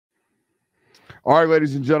All right,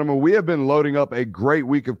 ladies and gentlemen, we have been loading up a great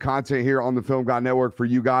week of content here on the Film Guy Network for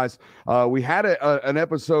you guys. We had an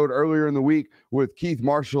episode earlier in the week with Keith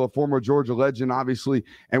Marshall, a former Georgia legend, obviously,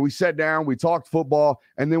 and we sat down, we talked football,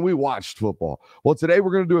 and then we watched football. Well, today we're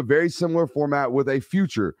going to do a very similar format with a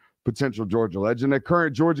future potential Georgia legend, a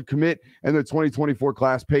current Georgia commit in the 2024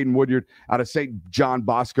 class, Peyton Woodyard, out of St. John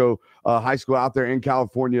Bosco High School out there in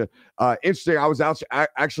California. Interesting, I was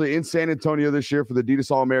actually in San Antonio this year for the Adidas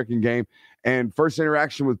All-American game, and first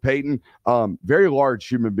interaction with Peyton, very large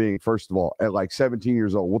human being, first of all, at like 17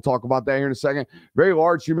 years old. We'll talk about that here in a second. Very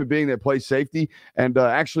large human being that plays safety and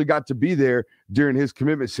actually got to be there during his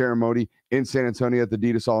commitment ceremony in San Antonio at the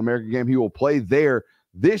Adidas All-American game. He will play there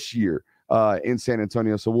this year in San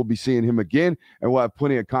Antonio. So we'll be seeing him again, and we'll have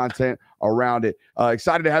plenty of content around it.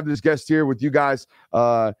 Excited to have this guest here with you guys.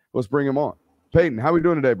 Let's bring him on. Peyton, how we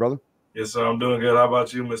doing today, brother? Yes, sir. I'm doing good. How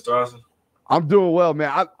about you, Mr. Austin? I'm doing well,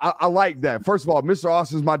 man. I like that. First of all, Mr.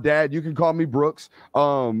 Austin's my dad. You can call me Brooks.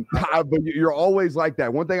 But you're always like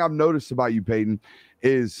that. One thing I've noticed about you, Peyton,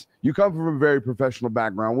 is you come from a very professional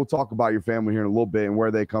background. We'll talk about your family here in a little bit and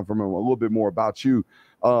where they come from and a little bit more about you.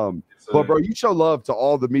 But bro, you show love to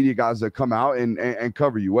all the media guys that come out and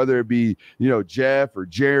cover you, whether it be, Jeff or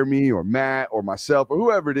Jeremy or Matt or myself or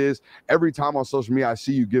whoever it is. Every time on social media, I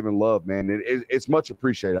see you giving love, man. It's much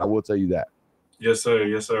appreciated. I will tell you that. Yes, sir.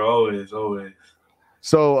 Yes, sir. Always, always.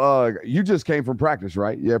 So you just came from practice,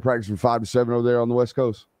 right? Yeah, practice from 5 to 7 over there on the West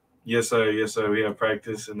Coast. Yes, sir. Yes, sir. We had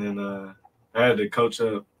practice, and then I had to coach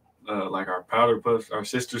up like our powder puff, our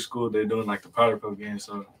sister school. They're doing like the powder puff game,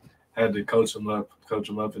 so I had to coach them up,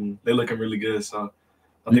 and they're looking really good. So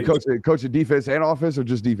I think coach the defense and offense, or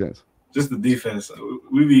just defense? Just the defense.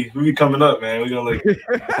 We be coming up, man. We gonna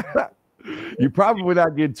like. You probably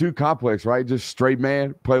not getting too complex, right? Just straight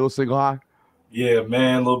man, play a little single high. Yeah,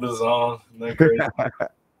 man, a little bit of zone. Not crazy.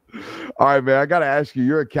 All right, man. I got to ask you,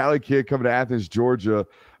 you're a Cali kid coming to Athens, Georgia.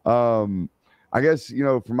 I guess,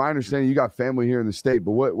 from my understanding, you got family here in the state,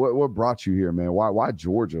 but what brought you here, man? Why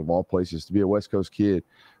Georgia, of all places, to be a West Coast kid?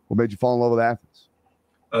 What made you fall in love with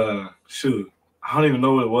Athens? Shoot, I don't even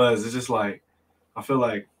know what it was. It's just like, I feel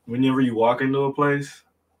like whenever you walk into a place,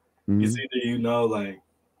 it's either, like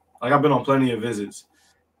I've been on plenty of visits.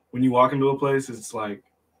 When you walk into a place, it's like,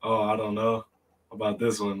 oh, I don't know about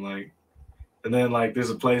this one. Like, and then like there's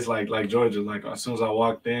a place like Georgia, like as soon as I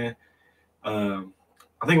walked in, I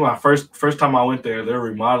think my first time I went there, they're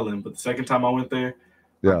remodeling, but the second time I went there,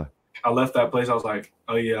 yeah, I left that place. I was like,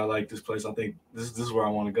 oh yeah, I like this place. I think this is where I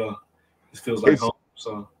want to go. This feels like home.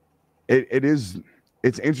 So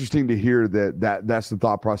it's interesting to hear that's the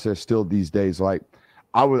thought process still these days. Like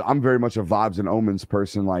I'm very much a vibes and omens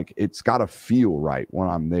person. Like it's got to feel right when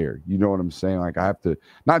I'm there. You know what I'm saying? Like I have to,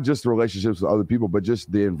 not just the relationships with other people, but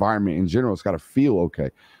just the environment in general. It's got to feel okay.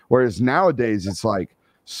 Whereas nowadays it's like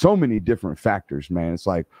so many different factors, man. It's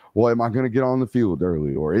like, well, am I going to get on the field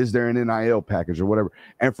early, or is there an NIL package or whatever?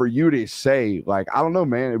 And for you to say, like, I don't know,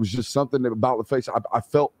 man, it was just something about the face. I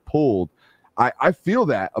felt pulled. I feel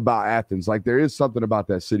that about Athens. Like there is something about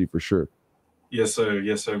that city for sure. Yes, sir.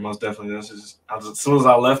 Yes, sir. Most definitely. That's just as soon as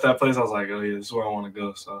I left that place, I was like, oh yeah, this is where I want to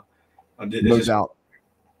go. So I did. No doubt.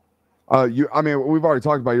 We've already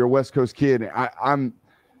talked about you're a West Coast kid.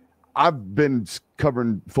 I've been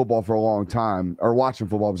covering football for a long time, or watching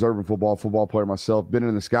football, observing football player myself. Been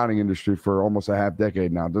in the scouting industry for almost a half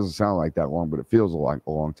decade now. It doesn't sound like that long, but it feels like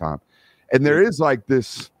a long time. And there is like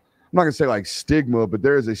this, I'm not gonna say like stigma, but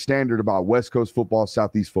there is a standard about West Coast football,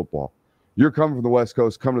 Southeast football. You're coming from the West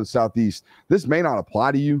Coast, coming to the Southeast. This may not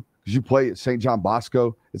apply to you because you play at St. John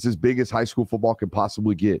Bosco. It's as big as high school football can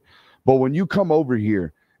possibly get. But when you come over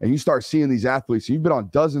here and you start seeing these athletes, and you've been on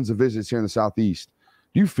dozens of visits here in the Southeast,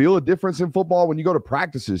 do you feel a difference in football when you go to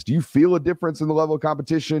practices? Do you feel a difference in the level of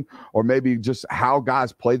competition, or maybe just how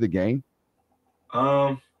guys play the game?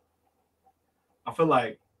 I feel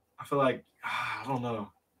like I don't know.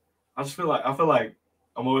 I feel like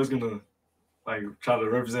I'm always gonna like try to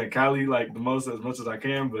represent Cali like as much as I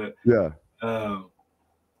can, but yeah,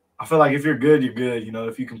 I feel like if you're good, you're good.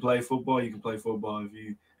 If you can play football, you can play football. If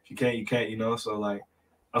you can't, you can't. So like,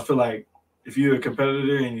 I feel like if you're a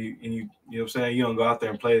competitor and you know what I'm saying, you don't go out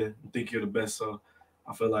there and play and think you're the best. So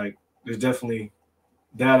I feel like there's definitely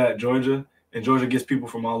that at Georgia, and Georgia gets people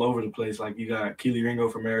from all over the place. Like you got Keely Ringo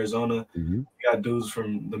from Arizona, you got dudes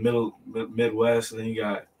from the Midwest, and then you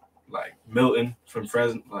got like Milton from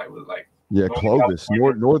Fresno, yeah, Clovis,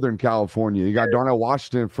 Northern California. You got Darnell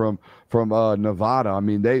Washington from Nevada. I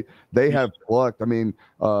mean, they have plucked. I mean,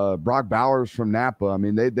 Brock Bowers from Napa. I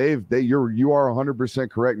mean, you are 100%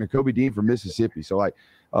 correct. Nakobe Dean from Mississippi. So like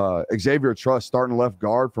Xavier Truss starting left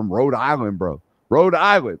guard from Rhode Island, bro. Rhode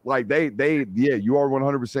Island. Like yeah, you are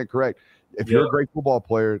 100% correct. If you're a great football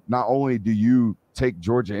player, not only do you take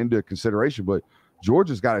Georgia into consideration, but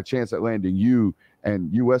Georgia's got a chance at landing you,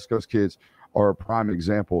 and you West Coast kids are a prime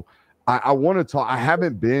example. I want to talk. I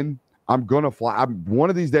haven't been. I'm going to fly. One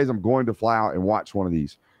of these days, I'm going to fly out and watch one of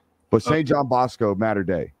these. But St. John Bosco, Mater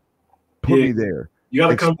Day. Put me there. You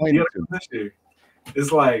gotta come this year.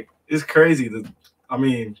 It's crazy.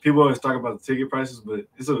 People always talk about the ticket prices, but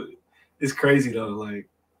it's crazy though. Like,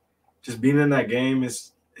 just being in that game, it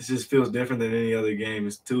just feels different than any other game.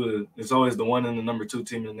 It's always the one and the number 2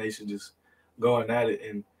 team in the nation just going at it,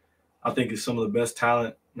 and I think it's some of the best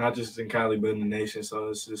talent, not just in Cali but in the nation. So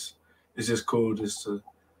it's just cool just to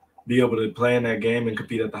be able to play in that game and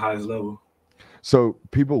compete at the highest level. So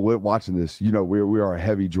people watching this, we are a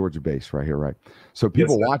heavy Georgia base right here, right? So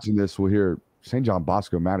people watching this will hear St. John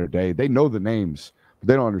Bosco Mater Day. They know the names, but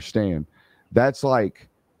they don't understand. That's like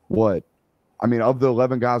what? Of the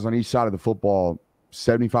 11 guys on each side of the football,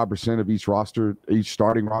 75% of each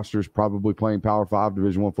starting roster is probably playing Power 5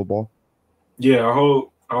 Division I football. Yeah, our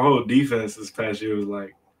whole defense this past year was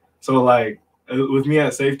with me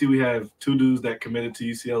at safety, we have 2 dudes that committed to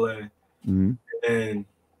UCLA, and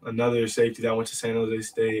another safety that went to San Jose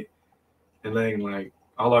State, and then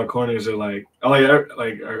all our corners are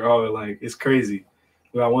it's crazy.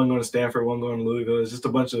 We got one going to Stanford, one going to Louisville. It's just a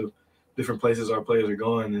bunch of different places our players are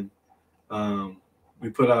going, and we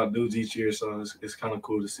put out dudes each year, so it's kind of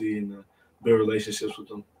cool to see and build relationships with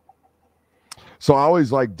them. So I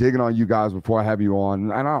always like digging on you guys before I have you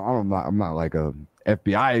on, and I'm not like a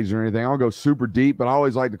FBI agent or anything. I don't go super deep, but I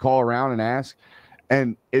always like to call around and ask.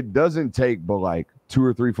 And it doesn't take but 2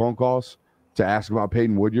 or 3 phone calls to ask about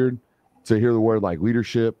Peyton Woodyard, to hear the word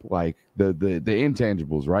leadership, the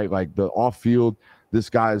intangibles, right? Like the off field. This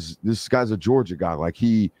guy's a Georgia guy.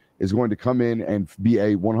 He is going to come in and be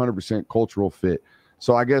a 100% cultural fit.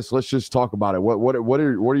 So I guess let's just talk about it. What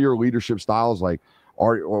are your leadership styles like?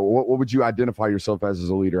 Or what would you identify yourself as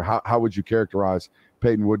a leader? How would you characterize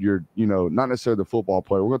Peyton Woodyard? Not necessarily the football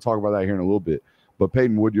player. We're going to talk about that here in a little bit. But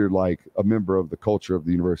Peyton Woodyard, like a member of the culture of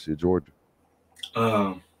the University of Georgia.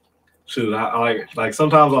 I like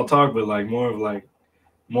sometimes I'll talk, but more of want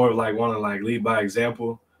to lead by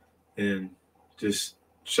example and just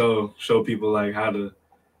show people how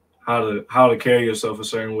to carry yourself a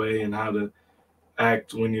certain way and how to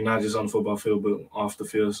act when you're not just on the football field but off the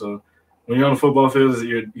field. So when you're on the football field,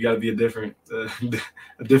 you got to be a different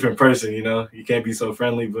person. You can't be so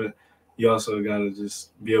friendly, but you also got to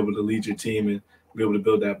just be able to lead your team and be able to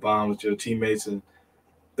build that bond with your teammates. And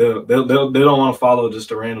they don't want to follow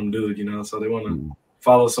just a random dude, so they want to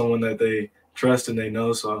follow someone that they trust and they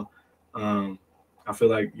know. So I feel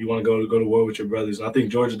like you want to go to war with your brothers. And I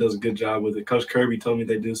think Georgia does a good job with it. Coach Kirby told me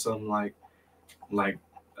they do something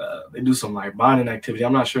bonding activity.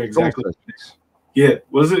 I'm not sure exactly. Yeah,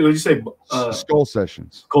 what did you say? Skull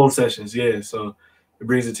sessions. Skull sessions, yeah. So it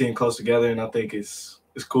brings the team close together, and I think it's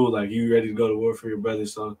cool. You ready to go to war for your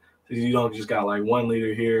brothers. So you don't just got one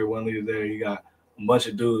leader here, one leader there. You got a bunch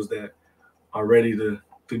of dudes that are ready to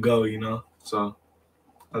go. So.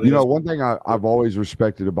 One thing I've always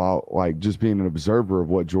respected about just being an observer of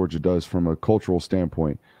what Georgia does from a cultural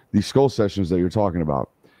standpoint, these skull sessions that you're talking about.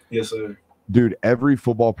 Yes, sir. Dude, every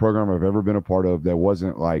football program I've ever been a part of that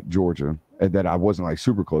wasn't like Georgia and that I wasn't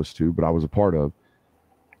super close to, but I was a part of,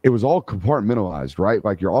 it was all compartmentalized, right?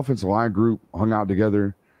 Your offensive line group hung out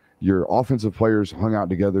together, your offensive players hung out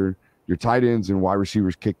together, your tight ends and wide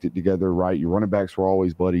receivers kicked it together, right? Your running backs were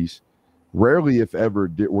always buddies. Rarely, if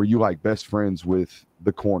ever, were you best friends with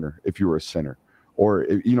the corner if you were a center, or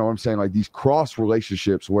what I'm saying, these cross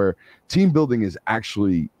relationships where team building is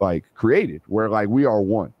actually created, where we are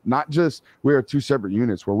one, not just we are 2 separate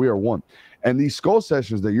units, where we are one. And these skull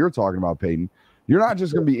sessions that you're talking about, Peyton, you're not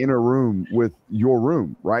just going to be in a room with your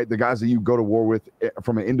room, right? The guys that you go to war with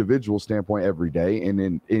from an individual standpoint every day and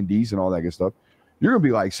in indies and all that good stuff. You're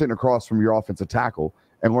going to be sitting across from your offensive tackle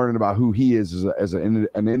and learning about who he is as an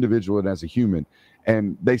individual and as a human.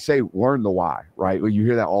 And they say learn the why, right? You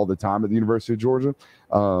hear that all the time at the University of Georgia,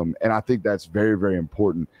 and I think that's very, very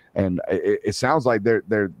important. And it sounds like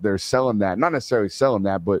they're selling that, not necessarily selling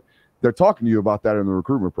that, but they're talking to you about that in the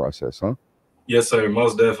recruitment process, huh? Yes, sir.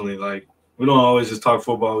 Most definitely. We don't always just talk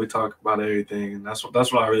football; we talk about everything, and that's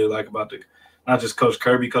what I really like about not just Coach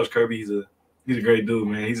Kirby. Coach Kirby, he's a great dude,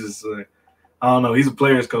 man. He's just I don't know. He's a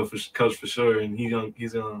player's coach for sure, and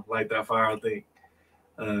he's gonna light that fire. I think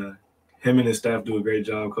him and his staff do a great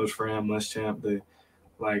job. Coach Fram, Muschamp,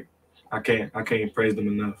 I can't praise them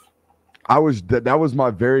enough. That was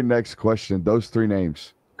my very next question. Those 3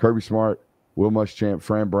 names: Kirby Smart, Will Muschamp,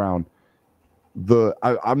 Fran Brown.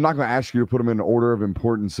 I'm not going to ask you to put them in order of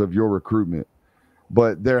importance of your recruitment,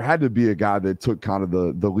 but there had to be a guy that took kind of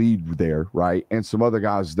the lead there, right? And some other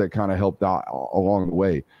guys that kind of helped out along the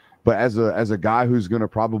way. But as a guy who's going to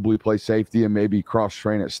probably play safety and maybe cross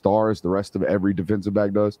train at star as the rest of every defensive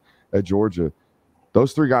back does at Georgia,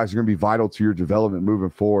 those three guys are going to be vital to your development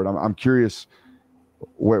moving forward. I'm curious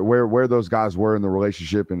where those guys were in the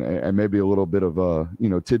relationship and maybe a little bit of a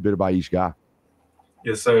tidbit about each guy.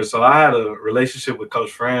 Yes, sir. So I had a relationship with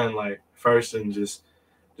Coach Fran like first, and just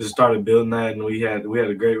started building that, and we had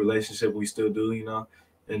a great relationship. We still do,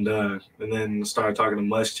 and then started talking to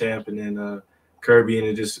Muschamp and then Kirby, and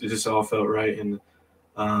it just all felt right. And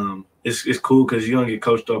it's cool because you're gonna get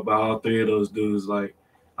coached up by all three of those dudes. Like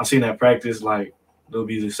I've seen that practice. Like there'll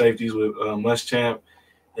be the safeties with Muschamp,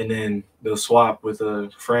 and then they'll swap with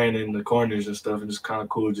Fran in the corners and stuff. And it's kind of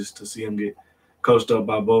cool just to see them get coached up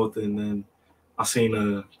by both. And then I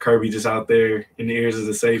seen Kirby just out there in the ears of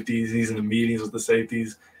the safeties. He's in the meetings with the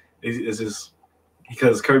safeties. It's just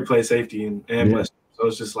because Kirby plays safety and Muschamp, so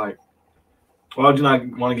it's just like, why would you not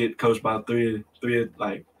want to get coached by three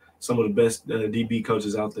like some of the best DB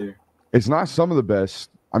coaches out there? It's not some of the best.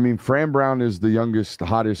 I mean, Fran Brown is the youngest,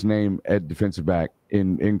 hottest name at defensive back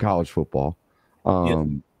in college football.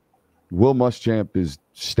 Will Muschamp is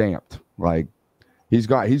stamped. Like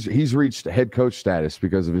he's reached head coach status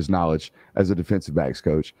because of his knowledge as a defensive backs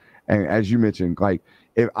coach. And as you mentioned, like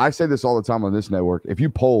if I say this all the time on this network, if you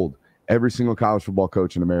polled every single college football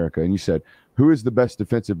coach in America and you said, who is the best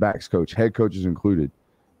defensive backs coach, head coaches included,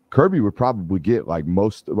 Kirby would probably get like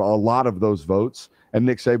a lot of those votes, and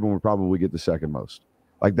Nick Saban would probably get the second most.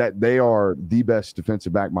 Like that, they are the best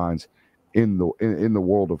defensive back minds in the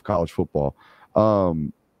world of college football.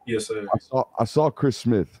 Yes, sir. I saw Chris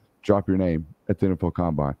Smith drop your name at the NFL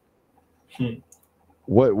Combine.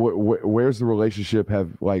 Where's the relationship have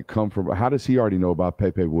like come from? How does he already know about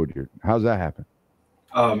Peyton Woodyard? How's that happen?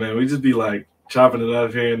 Oh man, we just be like chopping it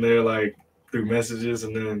up here and there, like through messages,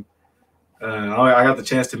 and then I got the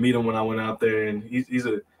chance to meet him when I went out there, and he's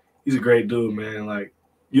a great dude, man. Like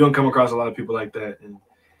you don't come across a lot of people like that, and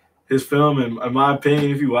his film, in my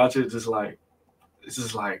opinion, if you watch it, it's just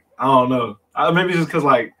like I don't know. Maybe it's just because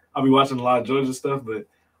like I'll be watching a lot of Georgia stuff, but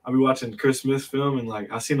I'll be watching Chris Smith's film, and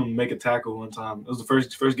like I seen him make a tackle one time. It was the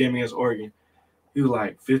first game against Oregon. He was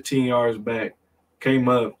like 15 yards back, came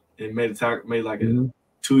up and made a tackle, made like a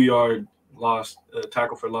 2-yard loss,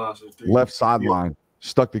 tackle for loss. Left sideline,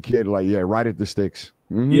 stuck the kid like right at the sticks.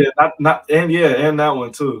 Yeah, and that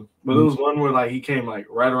one too. But it was one where like he came like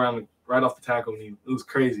right off the tackle, and it was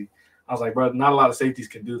crazy. I was like, bro, not a lot of safeties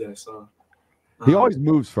can do that. So he always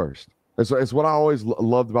moves first. It's what I always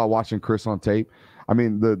loved about watching Chris on tape. I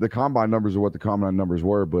mean, the combine numbers are what the combine numbers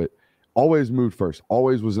were, but always moved first.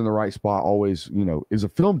 Always was in the right spot. Always, is a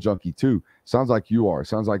film junkie too. Sounds like you are.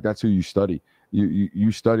 Sounds like that's who you study.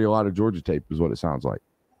 You study a lot of Georgia tape, is what it sounds like.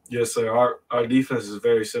 Yes, sir. Our defense is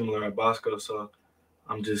very similar at Bosco, so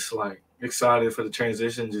I'm just like excited for the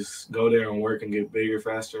transition. Just go there and work and get bigger,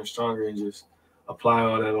 faster, and stronger, and just apply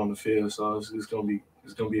all that on the field. So it's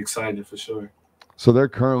gonna be exciting for sure. So they're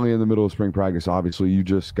currently in the middle of spring practice. Obviously, you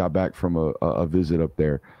just got back from a visit up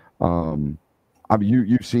there. I mean,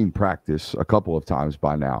 you've seen practice a couple of times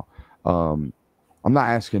by now. I'm not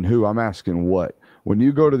asking who. I'm asking what. When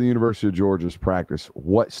you go to the University of Georgia's practice,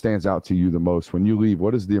 what stands out to you the most? When you leave,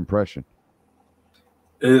 what is the impression?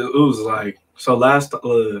 It was like so. Last,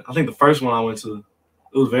 I think the first one I went to,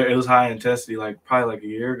 it was high intensity. Like probably like a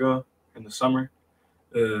year ago in the summer,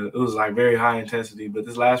 it was like very high intensity. But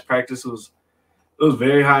this last practice was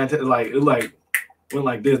very high intensity. Like it went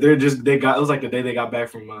like this. It was like the day they got back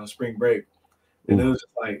from spring break, and it was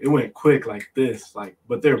just like it went quick like this. Like,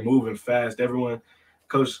 but they're moving fast. Everyone.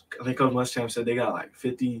 I think Coach Muschamp said they got like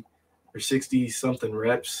 50 or 60 something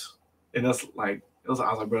reps, and that's like I was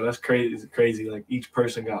like, bro, that's crazy. Like each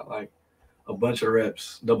person got like a bunch of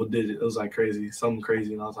reps, double digit. It was like something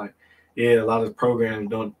crazy. And I was like, yeah, a lot of programs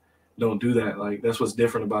don't do that. Like that's what's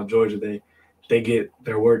different about Georgia. They get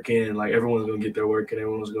their work in. Like everyone's gonna get their work in.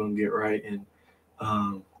 Everyone's gonna get right, and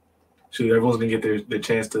everyone's gonna get their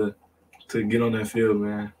chance to get on that field,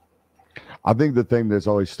 man. I think the thing that's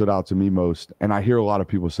always stood out to me most, and I hear a lot of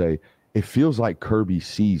people say, it feels like Kirby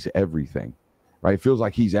sees everything, right? It feels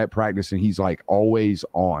like he's at practice and he's like always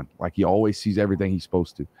on, like he always sees everything he's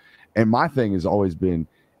supposed to. And my thing has always been,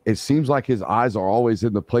 it seems like his eyes are always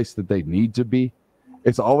in the place that they need to be.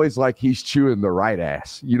 It's always like he's chewing the right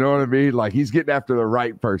ass. You know what I mean? Like he's getting after the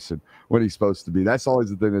right person when he's supposed to be. That's always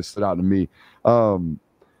the thing that stood out to me.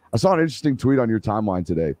 I saw an interesting tweet on your timeline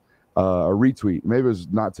today, a retweet. Maybe it was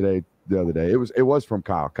not today, the other day. It was from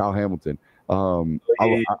Kyle Hamilton.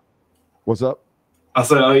 What's up? I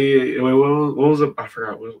said, oh yeah. Wait, what was it? I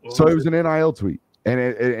forgot. What So was it was an NIL tweet, and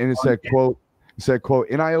it said, quote,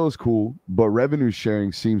 NIL is cool, but revenue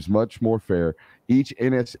sharing seems much more fair. Each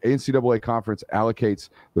NCAA conference allocates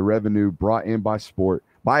the revenue brought in by a sport,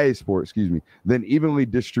 then evenly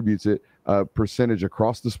distributes it a percentage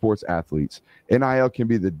across the sports athletes. NIL can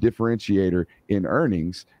be the differentiator in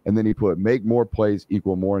earnings, and then he put make more plays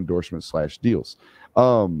equal more endorsements / deals.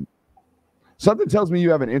 Something tells me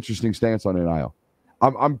you have an interesting stance on NIL.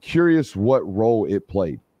 I'm curious what role it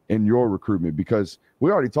played in your recruitment, because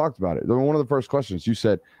we already talked about it. One of the first questions you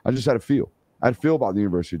said, I just had a feel. I had a feel about the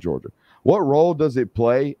University of Georgia. What role does it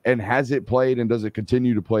play, and has it played, and does it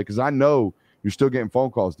continue to play? Because I know you're still getting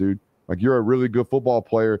phone calls, dude. Like, you're a really good football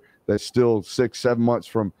player that's still 6-7 months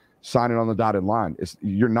from signing on the dotted line.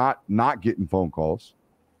 You're not getting phone calls.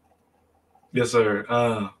 Yes, sir.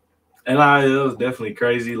 NIL is definitely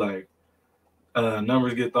crazy. Like,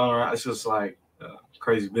 numbers get thrown around. It's just like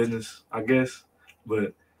crazy business, I guess.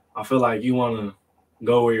 But I feel like you want to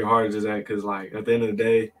go where your heart is at, because, like, at the end of the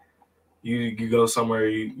day, you go somewhere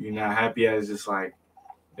you're not happy at. It's just like,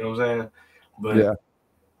 you know what I'm saying? But yeah,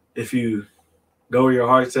 if you go where your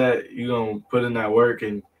heart's at, you're going to put in that work,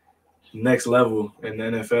 and next level in the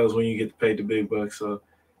NFL is when you get paid the big bucks. So,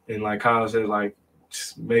 and like Kyle said, like,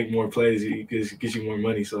 just make more plays, it gets you more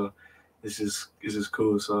money. So it's just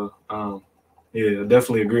cool. So, yeah, I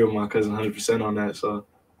definitely agree with my cousin 100% on that. So,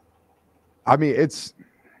 I mean, it's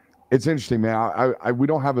interesting, man. We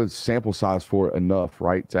don't have a sample size for it enough,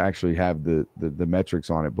 right, to actually have the metrics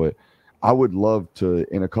on it. But I would love to,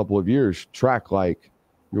 in a couple of years, track, like,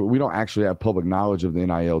 we don't actually have public knowledge of the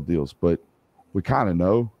NIL deals, but we kind of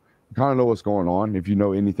know. We kind of know what's going on, if you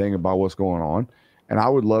know anything about what's going on. And I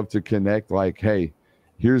would love to connect, like, hey,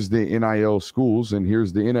 here's the NIL schools and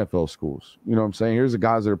here's the NFL schools. You know what I'm saying? Here's the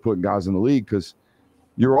guys that are putting guys in the league, because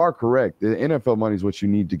you are correct. The NFL money is what you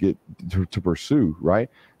need to get to pursue, right?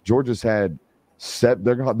 Georgia's had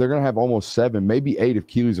they're going to have almost 7, maybe 8 if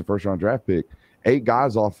Keely's a first-round draft pick. 8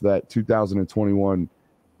 guys off that 2021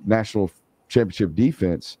 national championship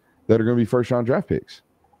defense that are going to be first-round draft picks.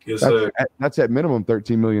 Yes, sir. That's at minimum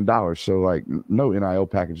 $13 million. So, like, no NIL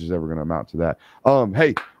package is ever going to amount to that.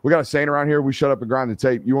 Hey, we got a saying around here: we shut up and grind the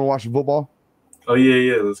tape. You want to watch the football? Oh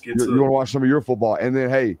yeah. Let's get to it. You want to watch some of your football, and then,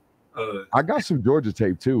 hey, I got some Georgia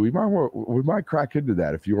tape too. We might crack into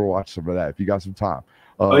that if you want to watch some of that, if you got some time.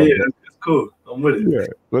 Oh yeah, that's cool. I'm with it. Yeah,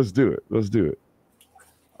 let's do it.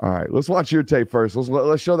 All right, let's watch your tape first.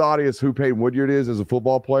 Let's show the audience who Peyton Woodyard is as a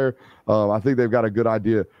football player. I think they've got a good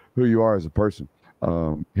idea who you are as a person.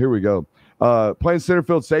 Here we go. Playing center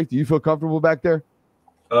field safety. You feel comfortable back there?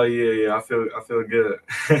 Oh yeah. I feel good.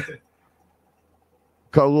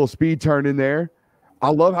 Got a little speed turn in there. I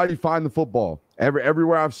love how you find the football.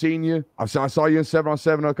 Everywhere I've seen you, I saw you in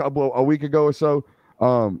 7-on-7 a week ago or so.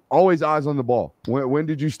 Always eyes on the ball. When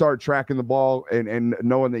did you start tracking the ball and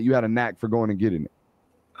knowing that you had a knack for going and getting it?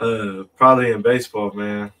 Probably in baseball,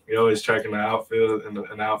 man. You're always tracking the outfield and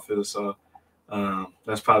the outfield. So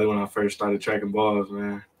that's probably when I first started tracking balls,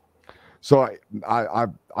 man. So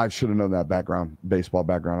I should have known that baseball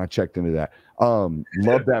background. I checked into that.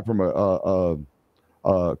 Love that from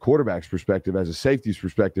a quarterback's perspective, as a safety's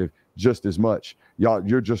perspective, just as much.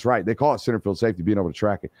 You're just right. They call it center field safety, being able to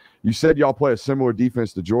track it. You said y'all play a similar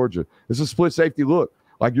defense to Georgia. It's a split safety look.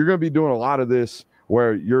 Like, you're going to be doing a lot of this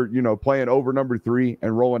where you're, playing over number 3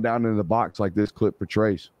 and rolling down into the box like this clip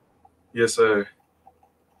portrays. Yes, sir.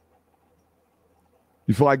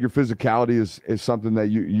 You feel like your physicality is something that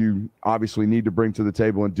you obviously need to bring to the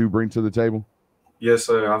table and do bring to the table? Yes,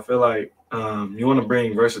 sir. I feel like you want to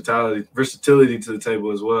bring versatility to the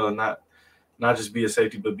table as well, not just be a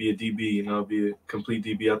safety, but be a DB, be a complete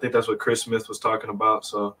DB. I think that's what Chris Smith was talking about.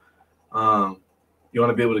 So you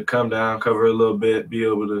want to be able to come down, cover a little bit, be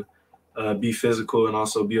able to be physical, and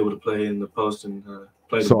also be able to play in the post and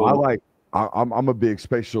play the ball. I'm a big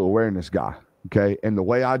spatial awareness guy, okay? And the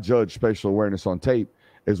way I judge spatial awareness on tape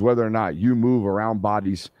is whether or not you move around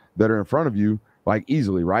bodies that are in front of you, like,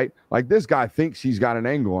 easily, right? Like, this guy thinks he's got an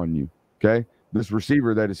angle on you, okay? This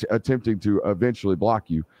receiver that is attempting to eventually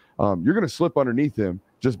block you. You're going to slip underneath him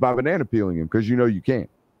just by banana peeling him, because you can.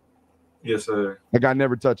 Yes, sir. That guy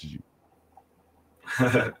never touches you.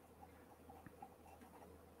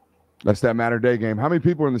 That's that Matter Day game. How many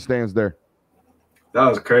people are in the stands there? That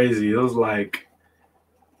was crazy. It was like,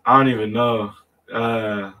 I don't even know.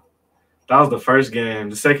 That was the first game.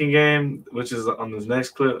 The second game, which is on this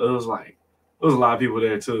next clip, it was a lot of people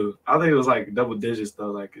there too. I think it was like double digits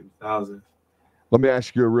though, like in thousands. Let me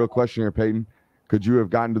ask you a real question here, Peyton. Could you have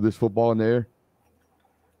gotten to this football in the air?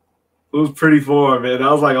 It was pretty far, man. That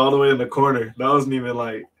was like all the way in the corner. That wasn't even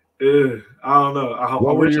like I don't know.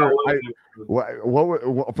 I wish I would.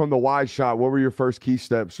 What from the wide shot? What were your first key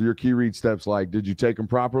steps? Your key read steps like? Did you take them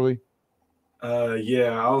properly?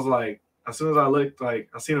 Yeah. I was like, as soon as I looked, like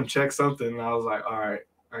I seen him check something, and I was like, all right,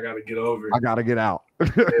 I got to get over. I got to get out.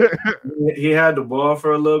 He had the ball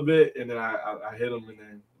for a little bit, and then I hit him, and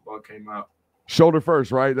then the ball came out. Shoulder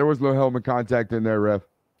first, right? There was no helmet contact in there, ref.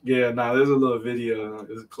 Yeah, there's a little video.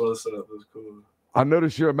 It's a close up. It was cool. I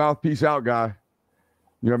noticed you're a mouthpiece out guy.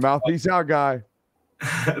 You're a mouthpiece out guy.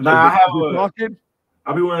 I have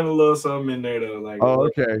I'll be wearing a little something in there though. Like, oh,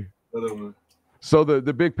 okay. Other one. So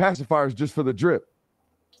the big pacifier is just for the drip.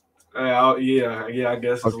 Yeah, I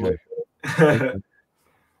guess. Okay.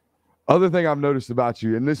 Other thing I've noticed about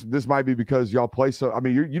you, and this might be because y'all play so. I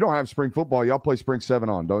mean, you don't have spring football. Y'all play spring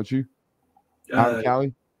 7-on, don't you? Out in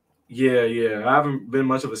Cali. Yeah. I haven't been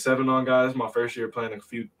much of a 7-on guy. It's my first year playing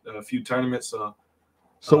a few tournaments.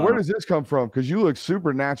 So where does this come from? Because you look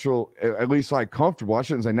super natural, at least like comfortable. I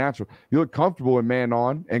shouldn't say natural. You look comfortable in man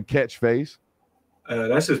on and catch phase.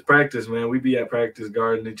 That's just practice, man. We be at practice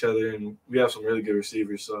guarding each other, and we have some really good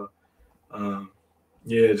receivers. So,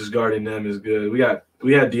 yeah, just guarding them is good. We had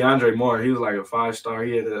DeAndre Moore. He was like a 5-star.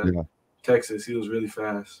 He had Texas. He was really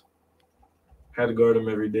fast. Had to guard him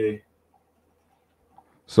every day.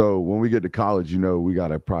 So when we get to college, we got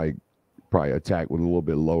to probably attack with a little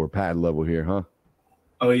bit lower pad level here, huh?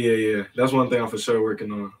 Oh, yeah. That's one thing I'm for sure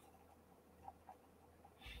working on.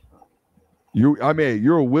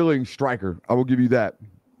 You're a willing striker. I will give you that.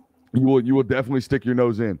 You will definitely stick your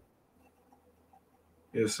nose in.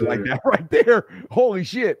 Yes, sir. Like that right there. Holy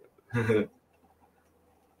shit.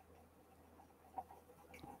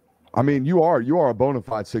 I mean, you are a bona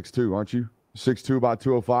fide 6'2", aren't you? 6'2", about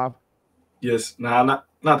 205? Yes. Nah,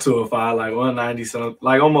 not 205, like 190 something,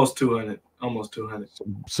 like almost 200. Almost 200.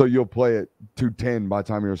 So you'll play at 210 by the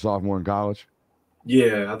time you're a sophomore in college?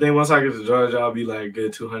 Yeah, I think once I get to Georgia, I'll be like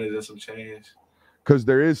good 200 and some change. Because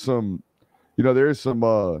there is some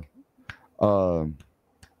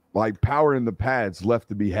like power in the pads left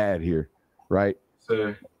to be had here, right?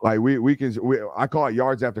 Sir. Like I call it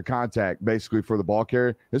yards after contact, basically for the ball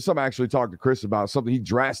carrier. It's something I actually talked to Chris about, something he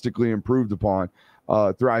drastically improved upon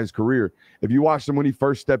throughout his career. If you watched him when he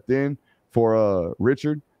first stepped in for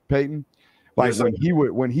Richard Peyton. Like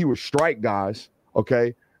when he would strike guys,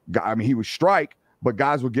 okay. I mean, he would strike, but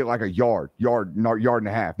guys would get like a yard and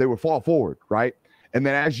a half. They would fall forward, right? And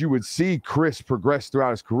then as you would see Chris progress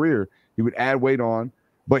throughout his career, he would add weight on,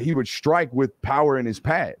 but he would strike with power in his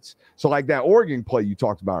pads. So like that Oregon play you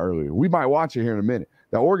talked about earlier, we might watch it here in a minute.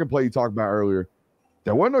 That Oregon play you talked about earlier,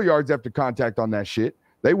 there wasn't no yards after contact on that shit.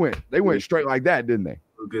 They went straight like that, didn't they?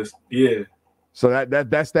 Yeah. So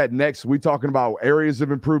that's that next. We talking about areas of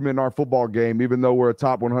improvement in our football game. Even though we're a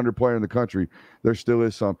top 100 player in the country, there still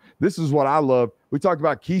is some. This is what I love. We talked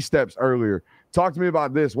about key steps earlier. Talk to me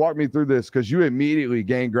about this. Walk me through this, because you immediately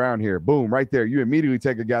gain ground here. Boom, right there. You immediately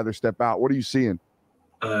take a gather step out. What are you seeing?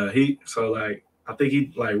 I think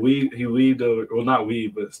he weaved over, well, not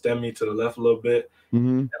weaved, but stemmed me to the left a little bit.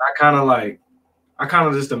 Mm-hmm. And I kind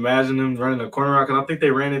of just imagined him running a corner route, because I think they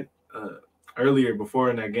ran it earlier before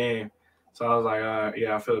in that game. So I was like,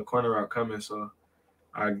 I feel a corner route coming. So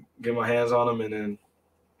I get my hands on him and then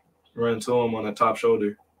run to him on the top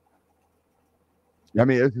shoulder. I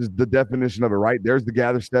mean, this is the definition of it, right? There's the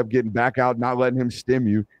gather step, getting back out, not letting him stem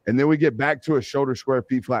you. And then we get back to a shoulder square,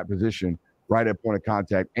 feet flat position right at point of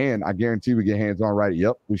contact. And I guarantee we get hands on right.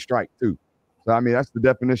 Yep, we strike too. So, I mean, that's the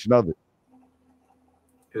definition of it.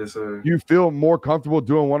 Yes, sir. You feel more comfortable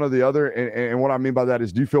doing one or the other? And what I mean by that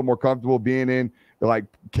is, do you feel more comfortable being in like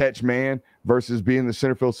catch man versus being the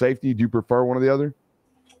center field safety? Do you prefer one or the other?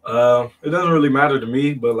 It doesn't really matter to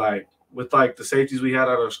me, but like with like the safeties we had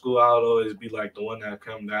at our school, I would always be like the one that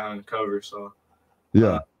come down and cover. So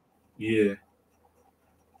yeah. We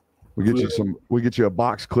get you a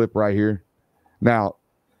box clip right here. Now,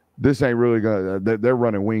 this ain't really gonna. They're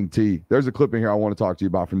running wing T. There's a clip in here I want to talk to you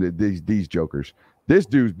about from these jokers. This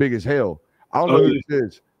dude's big as hell. I don't know who this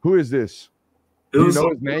is. Who is this? Do you know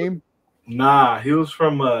his name? Nah, he was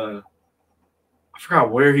from I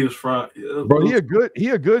forgot where he was from. Bro, he a good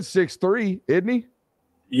 6'3", isn't he?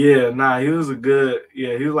 Yeah, nah, he was like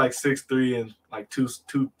 6'3" and like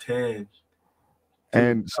 210.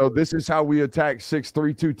 And so this is how we attack 6'3",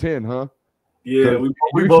 210, huh? Yeah,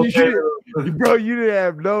 we both bro, you didn't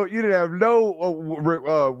have no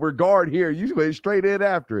regard here. You went straight in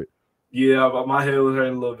after it. Yeah, but my head was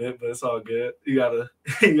hurting a little bit, but it's all good. You gotta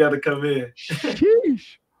come in.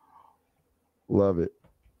 Sheesh. Love it,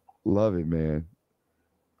 man.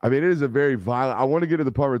 I mean, it is a very violent. I want to get to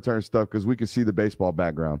the punt return stuff because we can see the baseball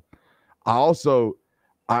background. I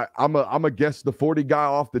I'm a guess the 40 guy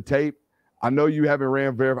off the tape. I know you haven't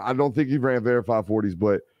ran verified. I don't think you've ran verified 40s,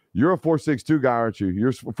 but you're a 4.62 guy, aren't you? You're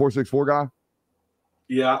a 4.64 guy.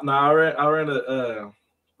 Yeah, no,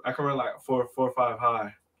 I can run like 4.5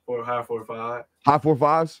 high, 4.5. High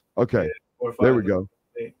 4.5s. Okay, yeah, 4.5. There we go.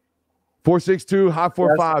 4.62, high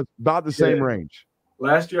 4.5, about the same range.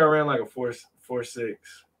 Last year I ran like a 4.6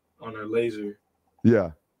 on a laser.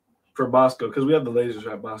 Yeah. For Bosco, because we have the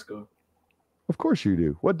lasers at Bosco. Of course you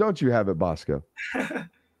do. What don't you have at Bosco?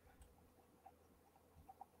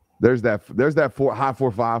 There's that high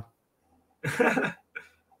 4.5.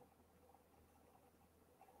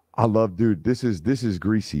 I love, dude. This is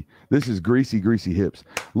greasy. This is greasy hips.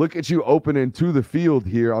 Look at you opening to the field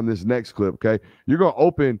here on this next clip. Okay, you're gonna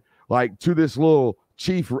open like to this little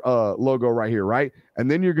Chief logo right here, right? And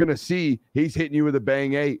then you're gonna see he's hitting you with a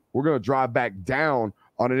bang 8. We're gonna drive back down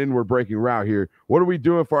on an inward breaking route here. What are we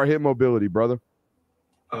doing for our hip mobility, brother?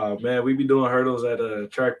 Man, we be doing hurdles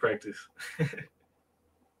at track practice.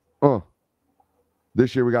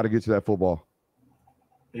 This year we got to get to that football.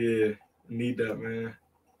 Yeah, need that, man.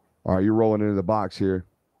 All right, you're rolling into the box here.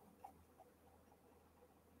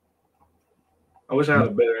 I wish I had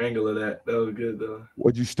a better angle of that. That was good though.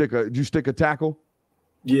 Did you stick a tackle?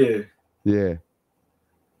 Yeah. Yeah.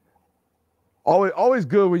 Always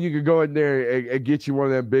good when you can go in there and get you one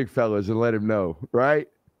of them big fellas and let him know, right?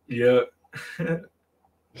 Yeah.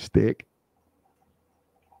 Stick.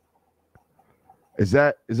 Is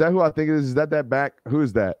that who I think it is? Is that back? Who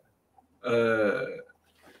is that?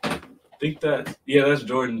 I think that's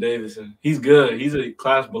Jordan Davison. He's good. He's a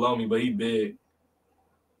class below me, but he's big.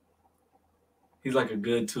 He's like a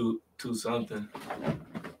good two something.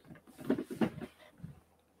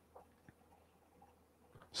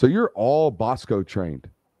 So you're all Bosco trained.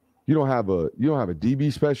 You don't have a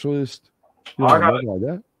DB specialist. You don't have like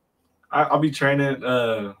that. I'll be training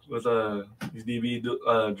with these DB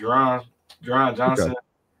Jerron Johnson. Okay.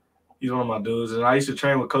 He's one of my dudes, and I used to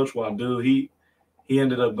train with Coach Wadu. He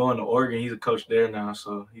ended up going to Oregon. He's a coach there now,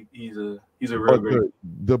 so he's a real great.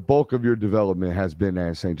 The bulk of your development has been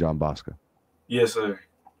at St. John Bosco. Yes, sir.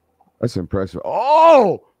 That's impressive.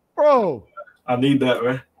 Oh, bro, I need that,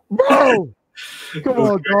 man. Bro, come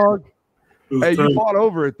on, dog. Hey, you fought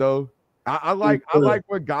over it though. I like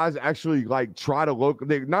when guys actually like try to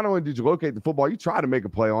locate. Not only did you locate the football, you try to make a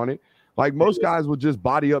play on it. Like most guys would just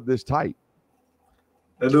body up this tight.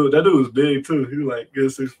 That dude was big too. He was like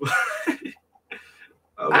good 6 foot.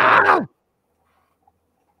 I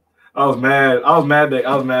was mad. I was mad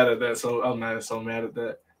at that. So I was so mad at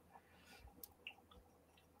that.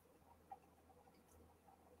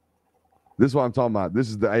 This is what I'm talking about. This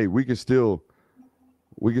is we can still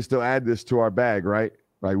add this to our bag, right?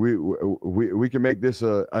 Like we can make this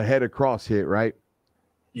a head across hit, right?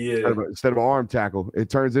 Yeah. Instead of an arm tackle, it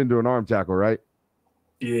turns into an arm tackle, right?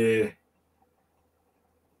 Yeah.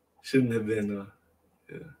 Shouldn't have been.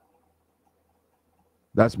 Yeah.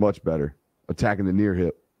 That's much better. Attacking the near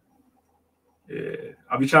hip. Yeah,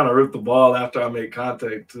 I'll be trying to rip the ball after I make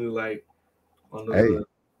contact too. Like, on the,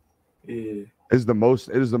 yeah. It is the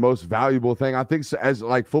most valuable thing. I think as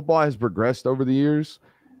like football has progressed over the years,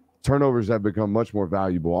 turnovers have become much more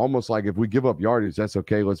valuable. Almost like if we give up yardage, that's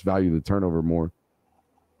okay. Let's value the turnover more.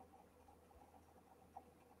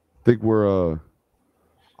 I think we're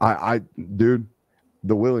dude,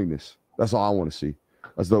 the willingness. That's all I want to see.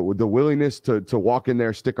 That's the willingness to walk in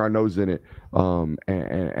there, stick our nose in it,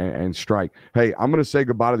 and strike. Hey, I'm gonna say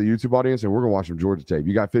goodbye to the YouTube audience, and we're gonna watch some Georgia tape.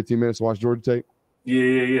 You got 15 minutes to watch Georgia tape?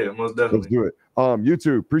 Yeah, most definitely. Let's do it.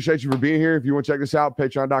 YouTube, appreciate you for being here. If you want to check this out,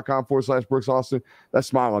 patreon.com/Brooks Austin. That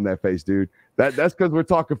smile on that face, dude. That's because we're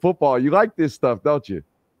talking football. You like this stuff, don't you?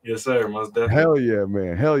 Yes, sir. Most definitely. Hell yeah,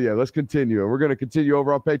 man. Hell yeah. Let's continue. And we're going to continue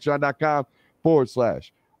over on patreon.com/Brooks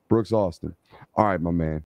Austin. All right, my man.